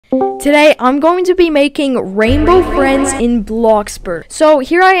Today, I'm going to be making rainbow friends in BLOXBURG. So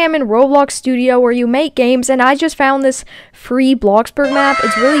here I am in Roblox Studio where you make games, and I just found this free BLOXBURG map.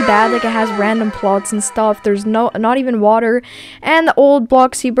 It's really bad, like it has random plots and stuff. There's not even water, and the old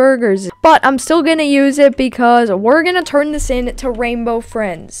Bloxy burgers. But I'm still gonna use it because we're gonna turn this into rainbow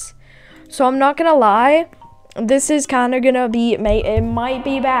friends. So I'm not gonna lie, this is kind of gonna be, it might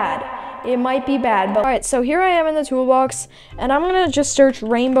be bad. It might be bad, but alright, so here I am in the toolbox, and I'm gonna just search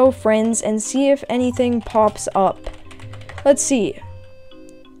rainbow friends and see if anything pops up. Let's see.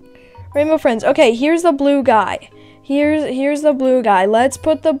 Rainbow friends. Okay, here's the blue guy. Here's the blue guy. Let's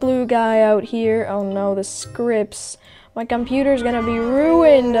put the blue guy out here. Oh no, the scripts. My computer's gonna be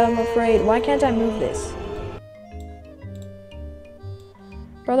ruined, I'm afraid. Why can't I move this?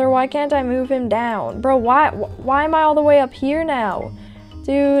 Brother, why can't I move him down? Bro, why am I all the way up here now?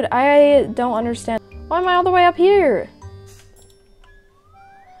 Dude, I don't understand. Why am I all the way up here?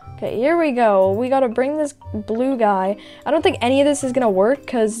 Okay, here we go. We gotta bring this blue guy. I don't think any of this is gonna work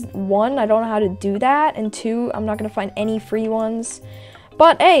because, one, I don't know how to do that, and two, I'm not gonna find any free ones.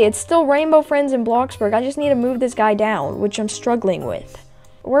 But hey, it's still rainbow friends in BLOXBURG. I just need to move this guy down, which I'm struggling with.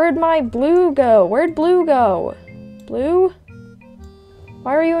 Where'd my blue go? Where'd blue go? Blue?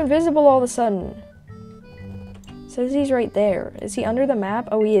 Why are you invisible all of a sudden? Says he's right there. Is he under the map?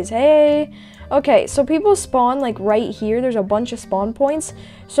 Oh, he is. Hey. Okay, so people spawn like right here. There's a bunch of spawn points.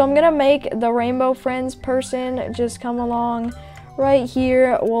 So I'm gonna make the rainbow friends person just come along right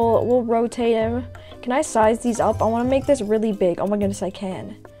here. We'll rotate him. Can I size these up? I want to make this really big. Oh my goodness, I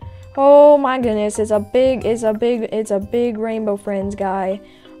can. Oh my goodness, it's a big rainbow friends guy.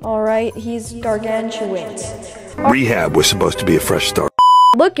 All right, he's gargantuan. Rehab was supposed to be a fresh start.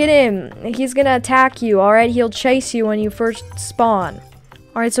 Look at him. He's gonna attack you, alright? He'll chase you when you first spawn.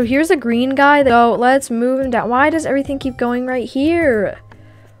 Alright, so here's the green guy. So let's move him down. Why does everything keep going right here?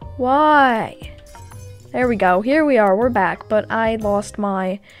 Why? There we go. Here we are. We're back. But I lost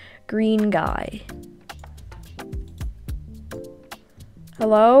my green guy.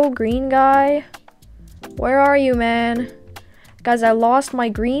 Hello, green guy? Where are you, man? Guys, I lost my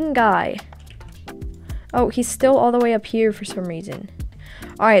green guy. Oh, he's still all the way up here for some reason.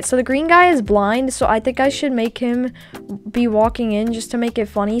 Alright, so the green guy is blind, so I think I should make him be walking in just to make it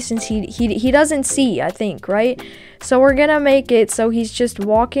funny since he doesn't see, I think, right? So we're gonna make it so he's just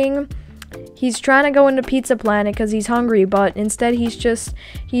walking. He's trying to go into Pizza Planet because he's hungry, but instead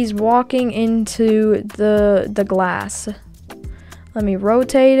he's walking into the glass. Let me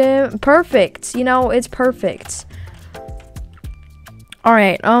rotate him. Perfect. You know, it's perfect.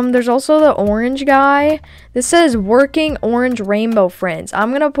 Alright, there's also the orange guy. This says working orange rainbow friends.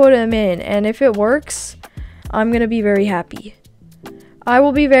 I'm gonna put him in, and if it works, I'm gonna be very happy. I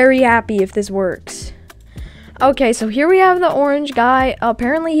will be very happy if this works. Okay, so here we have the orange guy.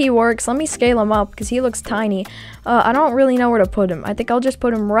 Apparently he works. Let me scale him up because he looks tiny. I don't really know where to put him. I think I'll just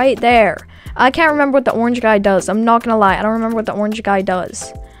put him right there. I can't remember what the orange guy does. I'm not gonna lie. I don't remember what the orange guy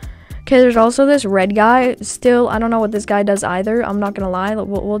does. Okay, there's also this red guy. Still, I don't know what this guy does either. I'm not gonna lie.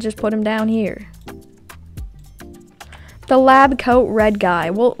 We'll just put him down here. The lab coat red guy.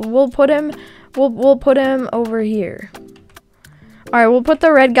 We'll put him over here. All right, we'll put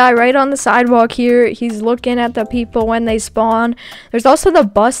the red guy right on the sidewalk here. He's looking at the people when they spawn. There's also the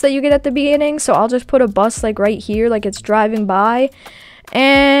bus that you get at the beginning, so I'll just put a bus like right here, like it's driving by.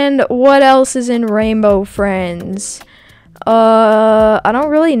 And what else is in Rainbow Friends? I don't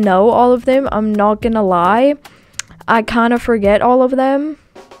really know all of them. I'm not gonna lie. I kind of forget all of them.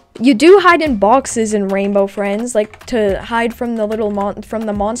 You do hide in boxes in Rainbow Friends, like to hide from the little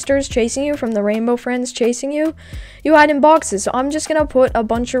monsters chasing you, from the Rainbow Friends chasing you. You hide in boxes. So I'm just gonna put a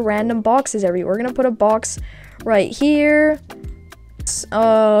bunch of random boxes everywhere. We're gonna put a box right here.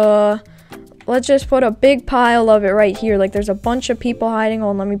 Let's just put a big pile of it right here. Like there's a bunch of people hiding.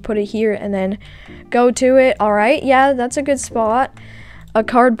 Let me put it here and then go to it. All right, yeah, that's a good spot. A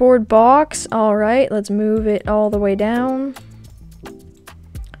cardboard box. All right, let's move it all the way down.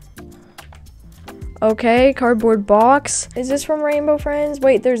 Okay, cardboard box. Is this from Rainbow Friends?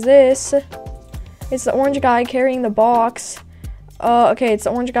 Wait, there's this. It's the orange guy carrying the box. Okay, it's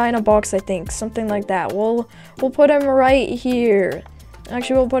the orange guy in a box, I think. Something like that. We'll put him right here.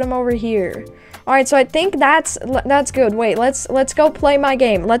 Actually, we'll put him over here. All right, so I think that's good. Wait, let's go play my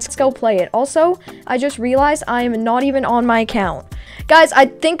game. Let's go play it. Also, I just realized I am not even on my account. Guys, I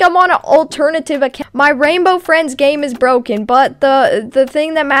think I'm on an alternative account. My Rainbow Friends game is broken, but the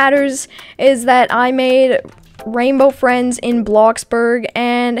thing that matters is that I made Rainbow Friends in BLOXBURG,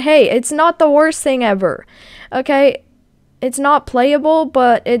 and hey, it's not the worst thing ever. Okay, it's not playable,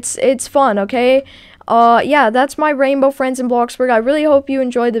 but it's fun, okay? Yeah, that's my rainbow friends in Bloxburg. I really hope you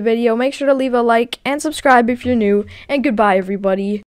enjoyed the video. Make sure to leave a like and subscribe if you're new, and goodbye, everybody.